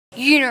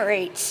Unit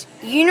rates.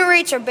 Unit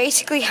rates are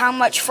basically how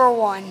much for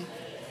one.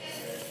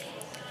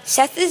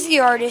 Seth is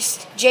the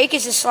artist, Jake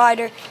is the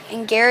slider,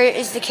 and Garrett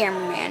is the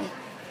cameraman.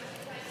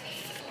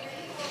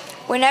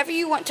 Whenever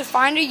you want to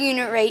find a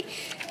unit rate,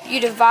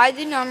 you divide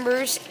the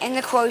numbers and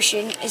the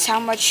quotient is how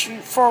much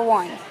for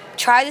one.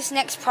 Try this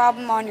next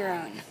problem on your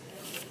own.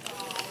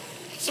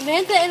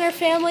 Samantha and her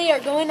family are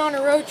going on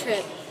a road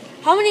trip.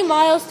 How many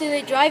miles do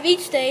they drive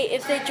each day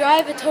if they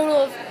drive a total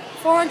of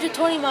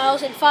 420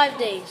 miles in 5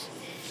 days?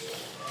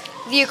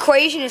 The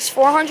equation is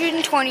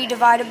 420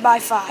 divided by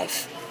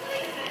 5.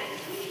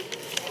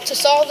 To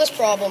solve this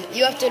problem,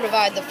 you have to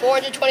divide the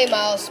 420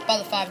 miles by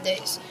the 5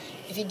 days.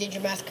 If you did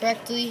your math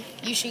correctly,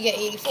 you should get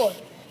 84.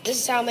 This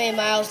is how many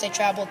miles they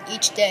traveled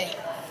each day.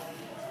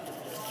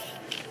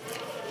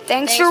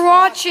 Thanks for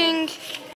watching.